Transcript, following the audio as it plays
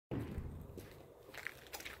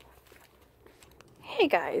Hey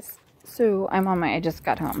guys, so I just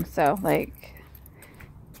got home, so like,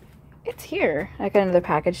 it's here. I got another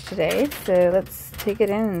package today, so let's take it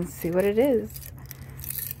in and see what it is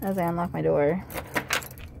as I unlock my door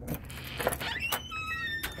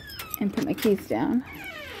and put my keys down.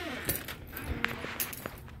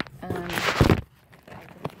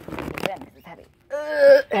 It's heavy.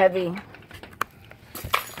 Heavy.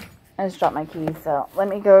 I just dropped my keys, so let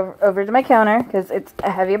me go over to my counter because it's a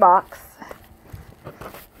heavy box.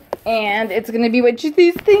 And it's going to be what you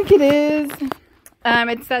think it is.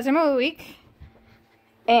 It's that time of the week.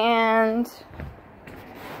 And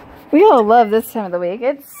we all love this time of the week.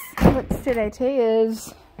 What's today? Today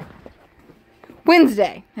is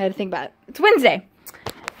Wednesday. I had to think about it. It's Wednesday.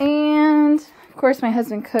 And, of course, my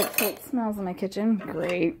husband cooks, so it smells in my kitchen.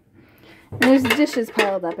 Great. And there's dishes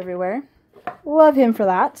piled up everywhere. Love him for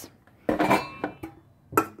that.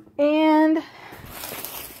 And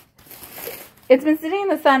it's been sitting in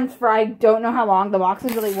the sun for I don't know how long. The box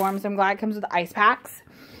is really warm, so I'm glad it comes with ice packs.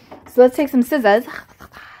 So let's take some scissors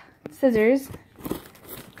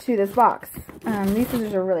to this box. These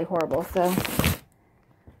scissors are really horrible, so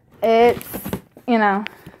it's, you know,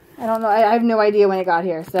 I don't know. I have no idea when it got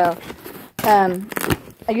here. So I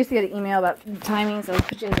used to get an email about timing, so let's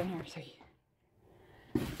put yours in here.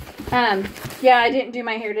 Yeah, I didn't do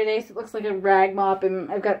my hair today, so it looks like a rag mop, and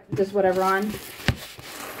I've got just whatever on.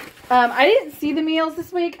 I didn't see the meals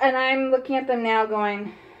this week, and I'm looking at them now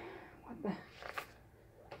going, what the?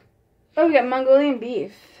 Oh, we got Mongolian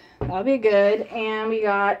beef. That'll be good. And we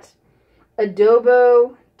got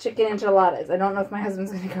adobo chicken enchiladas. I don't know if my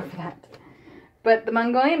husband's going to go for that. But the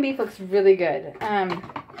Mongolian beef looks really good.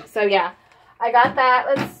 So, yeah. I got that.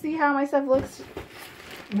 Let's see how my stuff looks.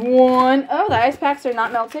 Oh, the ice packs are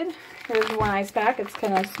not melted. Here's one ice pack. It's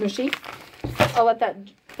kind of smushy. I'll let that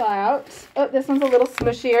thaw out. Oh, this one's a little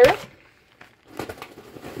smushier.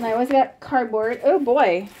 And I always got cardboard. Oh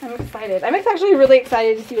boy, I'm excited. I'm actually really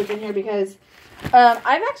excited to see what's in here because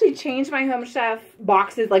I've actually changed my Home Chef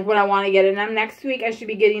boxes, like what I want to get in them. Next week I should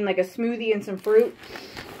be getting like a smoothie and some fruit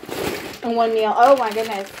and one meal. Oh my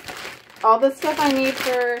goodness. All the stuff I need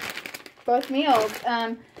for both meals.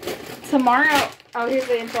 Tomorrow, oh, here's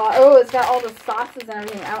the enchilada. Oh, it's got all the sauces and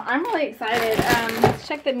everything. I'm really excited. Let's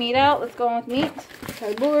check the meat out. Let's go on with meat.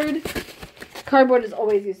 Cardboard. Cardboard is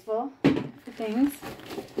always useful for things.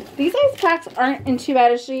 These ice packs aren't in too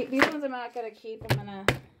bad a shape. These ones I'm not going to keep. I'm going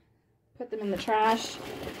to put them in the trash.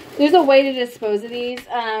 There's a way to dispose of these.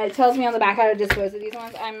 It tells me on the back how to dispose of these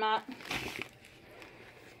ones. I'm not.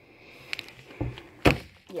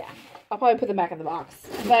 Yeah. I'll probably put them back in the box.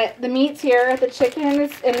 But the meat's here, the chicken and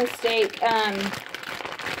the steak.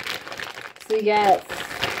 So yes,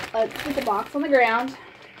 let's put the box on the ground.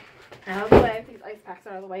 Out of the way. These ice packs are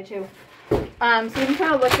out of the way too. So you can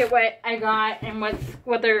kind of look at what I got and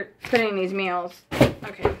what they're putting in these meals.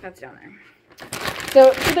 Okay, that's down there.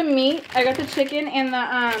 So for the meat, I got the chicken and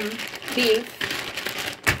the beef.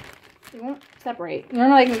 They won't separate.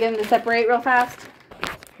 Normally I can get them to separate real fast.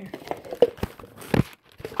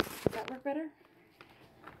 Better.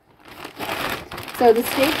 So the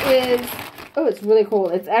steak is, oh, it's really cool.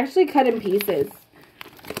 It's actually cut in pieces.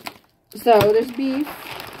 So there's beef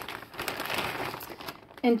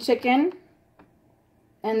and chicken.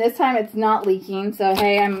 And this time it's not leaking. So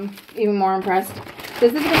hey, I'm even more impressed.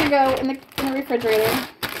 This is going to go in the refrigerator.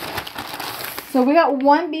 So we got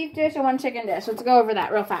one beef dish and one chicken dish. Let's go over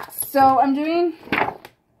that real fast. So I'm doing,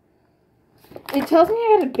 it tells me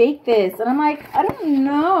I gotta bake this, and I'm like, I don't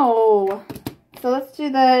know. So let's do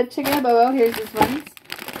the chicken adobo. Here's this one.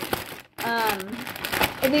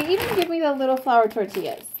 And they even give me the little flour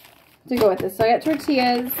tortillas to go with this. So I got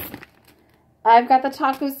tortillas. I've got the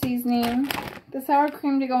taco seasoning, the sour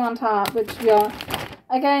cream to go on top, which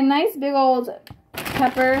I got a nice big old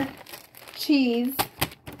pepper, cheese.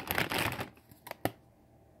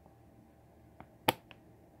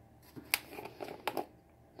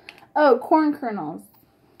 Oh, corn kernels.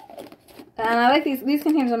 And I like these. These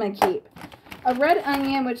containers I'm going to keep. A red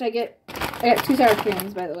onion, which I got 2 sour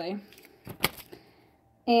creams, by the way.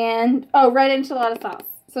 And, oh, red enchilada sauce.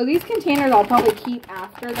 So these containers I'll probably keep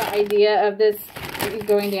after the idea of this is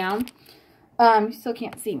going down. You still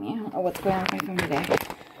can't see me. I don't know what's going on with my phone today.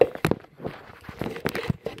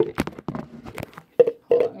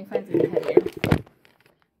 Hold on, let me find something heavier.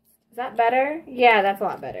 Is that better? Yeah, that's a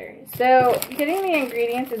lot better. So, getting the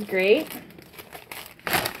ingredients is great.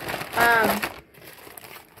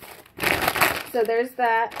 So there's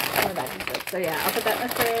that. So yeah, I'll put that in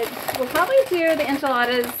the fridge. We'll probably do the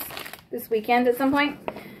enchiladas this weekend at some point.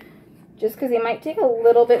 Just because they might take a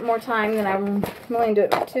little bit more time than I'm willing to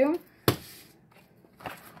admit to.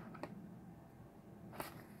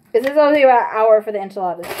 This is only about an hour for the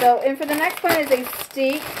enchiladas. So, and for the next one is a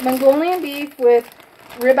steak, Mongolian beef with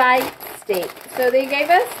ribeye steak. So they gave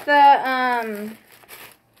us the,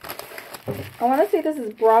 I want to say this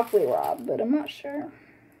is broccoli rabe, but I'm not sure.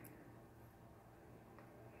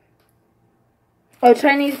 Oh,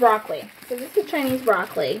 Chinese broccoli. So this is Chinese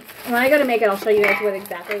broccoli. When I go to make it, I'll show you guys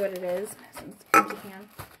exactly what it is. I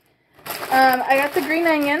got the green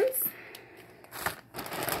onions.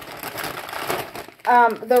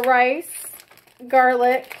 The rice,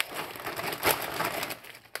 garlic,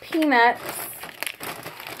 peanuts,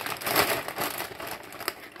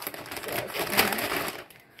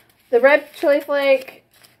 the red chili flake,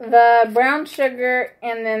 the brown sugar,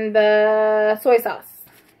 and then the soy sauce.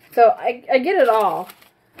 So I get it all.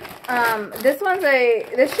 This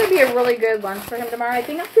should be a really good lunch for him tomorrow. I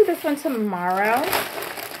think I'll do this one tomorrow.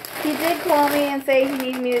 He did call me and say he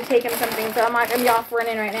needed me to take him something, so I'm not gonna be off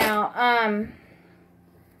running right now.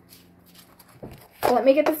 Let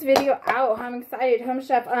me get this video out. I'm excited. Home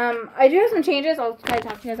Chef. I do have some changes. I'll try to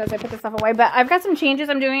talk to you guys as I put this stuff away. But I've got some changes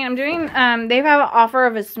I'm doing. They have an offer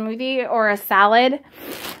of a smoothie or a salad.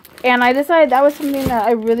 And I decided that was something that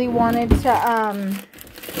I really wanted to,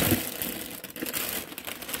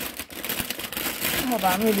 hold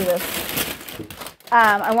on, let me do this.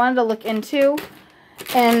 I wanted to look into.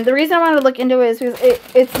 And the reason I wanted to look into it is because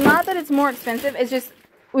it's not that it's more expensive. It's just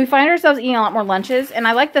we find ourselves eating a lot more lunches. And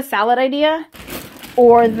I like the salad idea.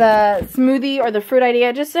 Or the smoothie or the fruit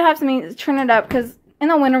idea, just to have something to turn it up, because in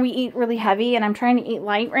the winter we eat really heavy and I'm trying to eat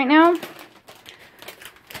light right now.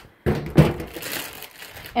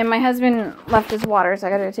 And my husband left his water, so I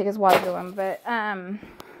gotta take his water to him. But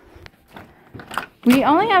we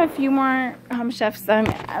only have a few more Home Chefs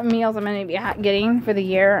meals I'm gonna be getting for the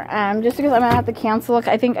year. Just because I'm gonna have to cancel,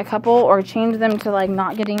 I think, a couple or change them to like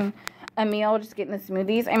not getting a meal, just getting the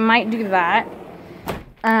smoothies. I might do that.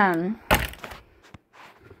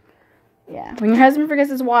 Yeah, when your husband forgets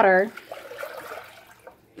his water,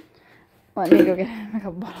 let me go get a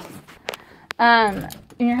couple bottles.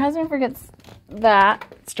 When your husband forgets that,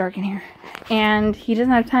 it's dark in here, and he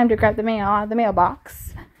doesn't have time to grab the mail out of the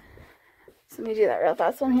mailbox. So let me do that real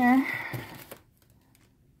fast one here.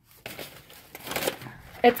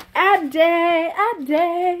 It's ad day, ad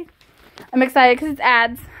day. I'm excited because it's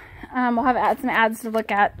ads. We'll have some ads to look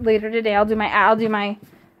at later today. I got a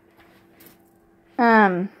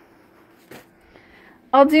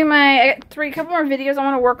couple more videos I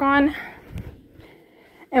want to work on.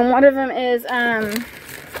 And one of them is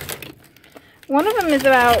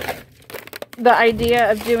about the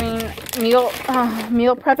idea of doing meal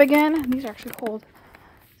prep again. These are actually cold.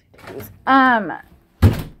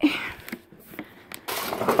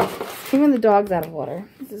 Even the dog's out of water.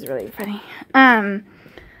 This is really funny. I'm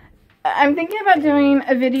thinking about doing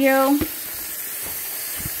a video,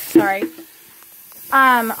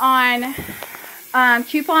 on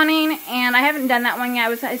couponing, and I haven't done that one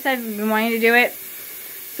yet. I said I've been wanting to do it.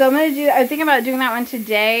 So I'm thinking about doing that one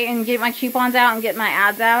today and get my coupons out and get my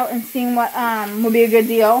ads out and seeing what would be a good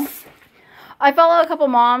deal. I follow a couple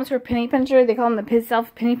moms who are penny pincher. They call them the Piz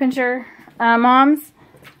Self penny pincher moms.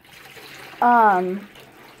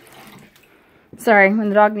 Sorry, when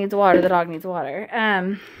the dog needs water, the dog needs water.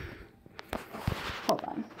 Hold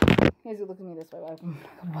on. You guys are looking at me this way while I have a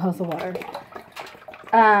couple bottles of water.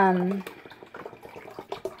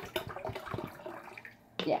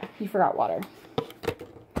 Yeah, he forgot water.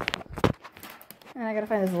 And I gotta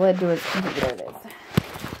find this lid to his container. There it is.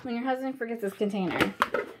 When your husband forgets this container.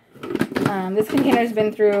 This container's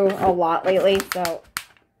been through a lot lately, so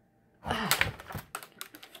I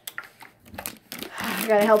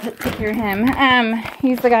gotta help take care of him.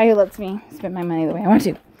 He's the guy who lets me spend my money the way I want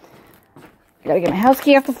to. I gotta get my house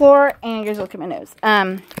key off the floor, and you guys look at my nose.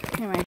 Anyway.